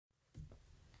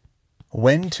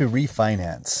When to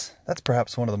refinance? That's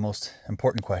perhaps one of the most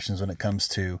important questions when it comes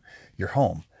to your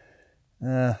home.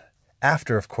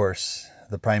 After, of course,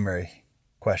 the primary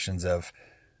questions of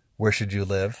where should you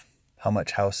live? How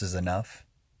much house is enough?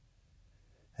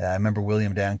 I remember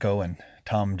William Danko and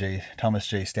Thomas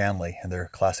J. Stanley in their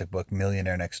classic book,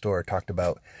 Millionaire Next Door, talked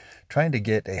about trying to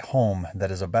get a home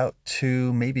that is about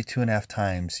 2, maybe 2.5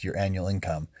 times your annual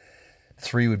income.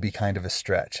 3 would be kind of a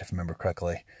stretch, if I remember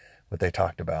correctly, what they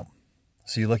talked about.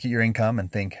 So you look at your income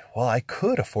and think, well, I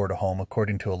could afford a home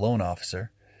according to a loan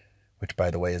officer, which,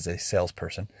 by the way, is a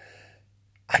salesperson.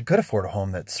 I could afford a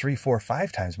home that's 3, 4,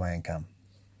 5 times my income.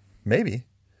 Maybe,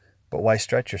 but why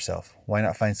stretch yourself? Why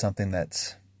not find something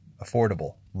that's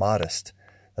affordable, modest,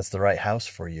 that's the right house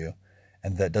for you,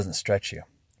 and that doesn't stretch you?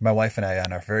 My wife and I,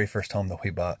 on our very first home that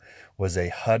we bought, was a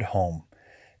HUD home.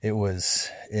 It was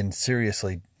in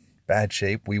seriously bad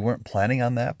shape. We weren't planning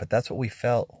on that, but that's what we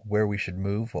felt, where we should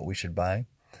move, what we should buy,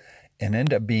 and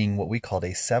end up being what we called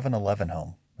a 7-Eleven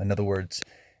home. In other words,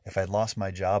 if I'd lost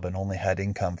my job and only had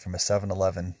income from a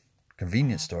 7-Eleven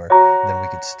convenience store, then we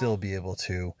could still be able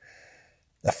to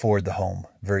afford the home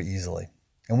very easily.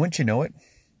 And wouldn't you know it,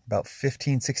 about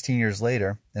 15, 16 years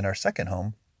later, in our second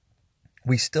home,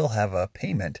 we still have a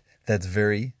payment that's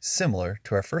very similar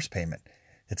to our first payment.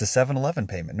 It's a 7-Eleven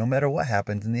payment, no matter what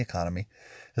happens in the economy.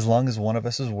 As long as one of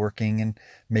us is working and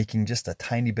making just a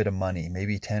tiny bit of money,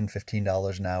 maybe $10,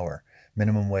 $15 an hour,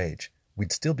 minimum wage,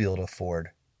 we'd still be able to afford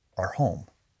our home.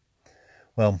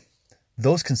 Well,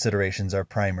 those considerations are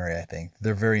primary, I think.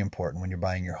 They're very important when you're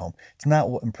buying your home. It's not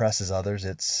what impresses others.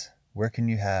 It's where can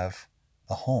you have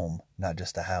a home, not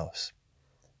just a house?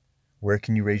 Where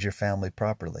can you raise your family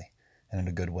properly and in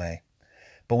a good way?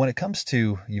 But when it comes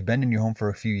to you've been in your home for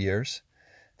a few years,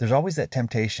 there's always that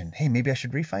temptation. Hey, maybe I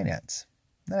should refinance.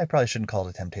 And I probably shouldn't call it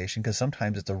a temptation because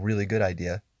sometimes it's a really good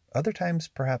idea. Other times,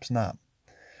 perhaps not.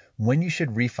 When you should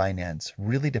refinance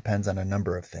really depends on a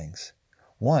number of things.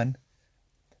 One,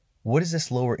 what is this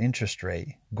lower interest rate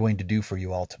going to do for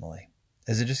you ultimately?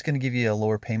 Is it just going to give you a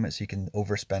lower payment so you can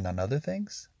overspend on other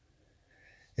things?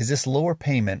 Is this lower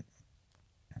payment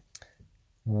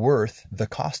worth the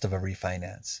cost of a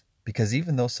refinance? Because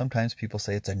even though sometimes people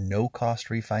say it's a no-cost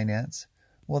refinance,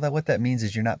 well, what that means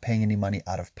is you're not paying any money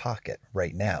out of pocket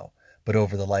right now. But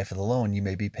over the life of the loan, you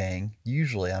may be paying,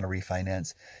 usually on a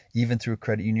refinance, even through a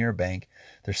credit union or bank,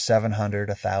 there's $700,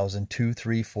 $1,000, $2,000,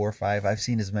 $3,000, $4,000, $5,000. I've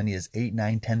seen as many as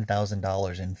 $8,000, $9,000,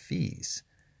 $10,000 in fees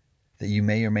that you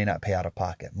may or may not pay out of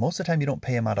pocket. Most of the time, you don't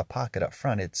pay them out of pocket up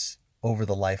front. It's over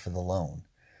the life of the loan,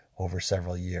 over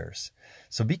several years.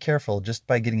 So be careful. Just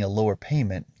by getting a lower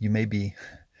payment, you may be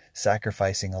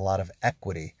sacrificing a lot of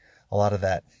equity, a lot of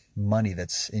that money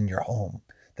that's in your home,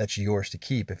 that's yours to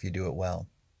keep if you do it well.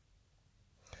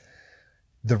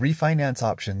 The refinance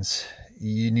options,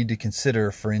 you need to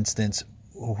consider, for instance,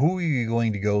 who are you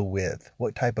going to go with?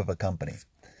 What type of a company?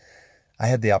 I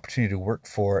had the opportunity to work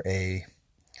for a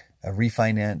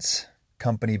refinance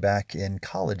company back in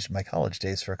college, my college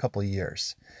days, for a couple of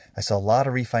years. I saw a lot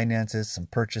of refinances, some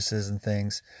purchases and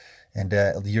things. And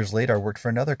years later, I worked for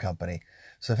another company.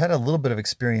 So I've had a little bit of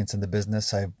experience in the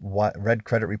business. I read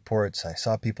credit reports. I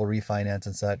saw people refinance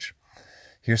and such.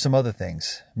 Here's some other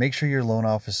things. Make sure your loan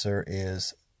officer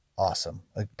is awesome,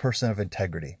 a person of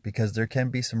integrity, because there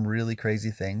can be some really crazy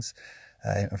things.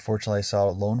 Unfortunately, I saw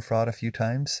loan fraud a few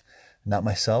times. Not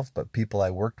myself, but people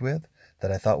I worked with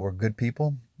that I thought were good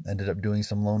people ended up doing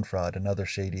some loan fraud and other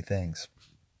shady things.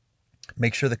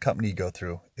 Make sure the company you go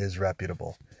through is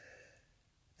reputable.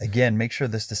 Again, make sure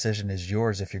this decision is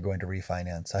yours if you're going to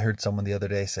refinance. I heard someone the other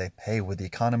day say, hey, with the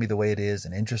economy the way it is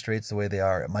and interest rates the way they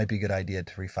are, it might be a good idea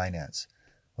to refinance.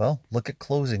 Well, look at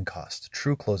closing costs,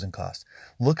 true closing costs.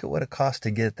 Look at what it costs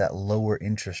to get that lower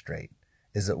interest rate.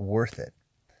 Is it worth it?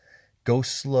 Go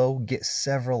slow, get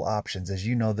several options. As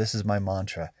you know, this is my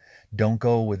mantra. Don't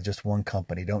go with just one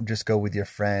company. Don't just go with your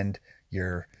friend,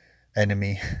 your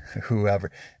enemy,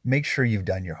 whoever. Make sure you've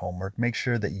done your homework. Make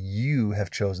sure that you have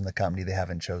chosen the company. They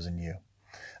haven't chosen you.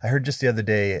 I heard just the other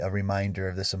day a reminder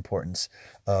of this importance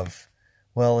of,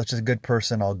 well, it's just a good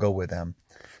person, I'll go with them.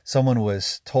 Someone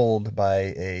was told by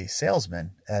a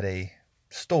salesman at a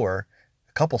store,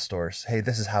 a couple stores, hey,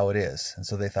 this is how it is. And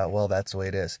so they thought, well, that's the way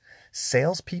it is.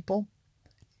 Salespeople,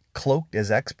 cloaked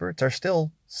as experts, are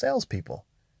still salespeople.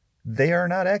 They are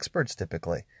not experts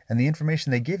typically. And the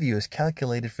information they give you is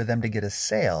calculated for them to get a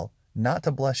sale, not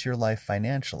to bless your life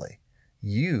financially.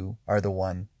 You are the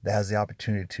one that has the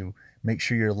opportunity to make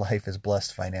sure your life is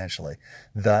blessed financially.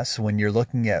 Thus, when you're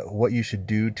looking at what you should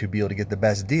do to be able to get the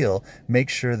best deal, make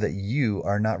sure that you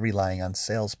are not relying on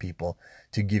salespeople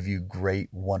to give you great,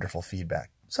 wonderful feedback.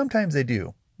 Sometimes they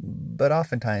do, but but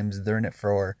oftentimes they're in it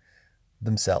for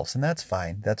themselves, and that's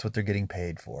fine. That's what they're getting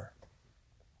paid for.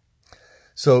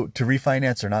 So to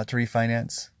refinance or not to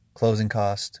refinance, closing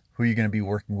cost, who you're going to be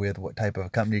working with, what type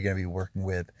of company you're going to be working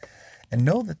with. And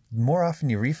know that more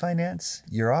often you refinance,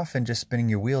 you're often just spinning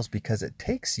your wheels because it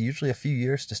takes usually a few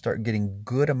years to start getting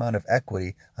good amount of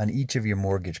equity on each of your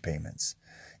mortgage payments.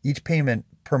 Each payment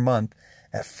per month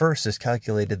at first is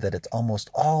calculated that it's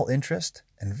almost all interest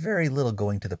and very little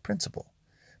going to the principal.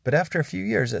 But after a few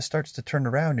years, it starts to turn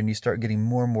around and you start getting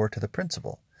more and more to the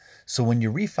principal. So when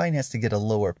you refinance to get a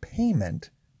lower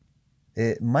payment,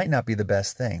 it might not be the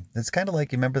best thing. It's kind of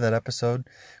like, you remember that episode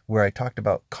where I talked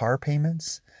about car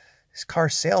payments? Car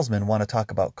salesmen want to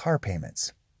talk about car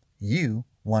payments. You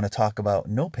want to talk about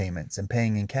no payments and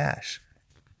paying in cash.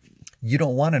 You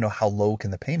don't want to know how low can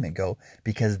the payment go,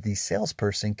 because the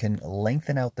salesperson can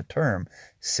lengthen out the term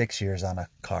 6 years on a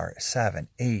car, 7,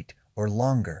 8, or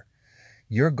longer.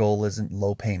 Your goal isn't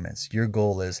low payments. Your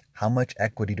goal is, how much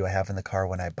equity do I have in the car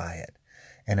when I buy it?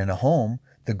 And in a home,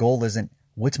 the goal isn't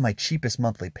what's my cheapest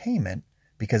monthly payment,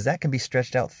 because that can be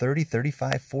stretched out 30,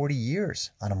 35, 40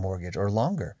 years on a mortgage or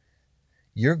longer.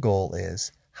 Your goal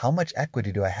is, how much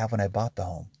equity do I have when I bought the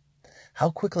home? How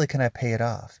quickly can I pay it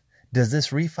off? Does this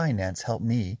refinance help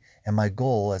me and my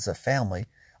goal as a family,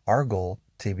 our goal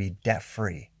to be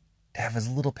debt-free, to have as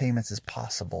little payments as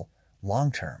possible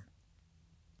long term?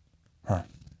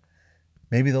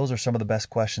 Maybe those are some of the best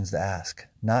questions to ask.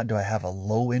 Not, do I have a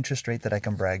low interest rate that I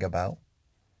can brag about?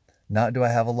 Not, do I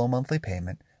have a low monthly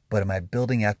payment? But am I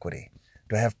building equity?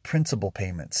 Do I have principal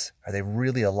payments? Are they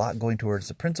really a lot going towards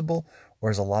the principal, or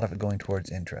is a lot of it going towards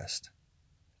interest?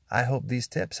 I hope these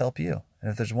tips help you. And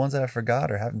if there's ones that I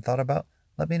forgot or haven't thought about,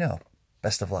 let me know.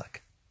 Best of luck.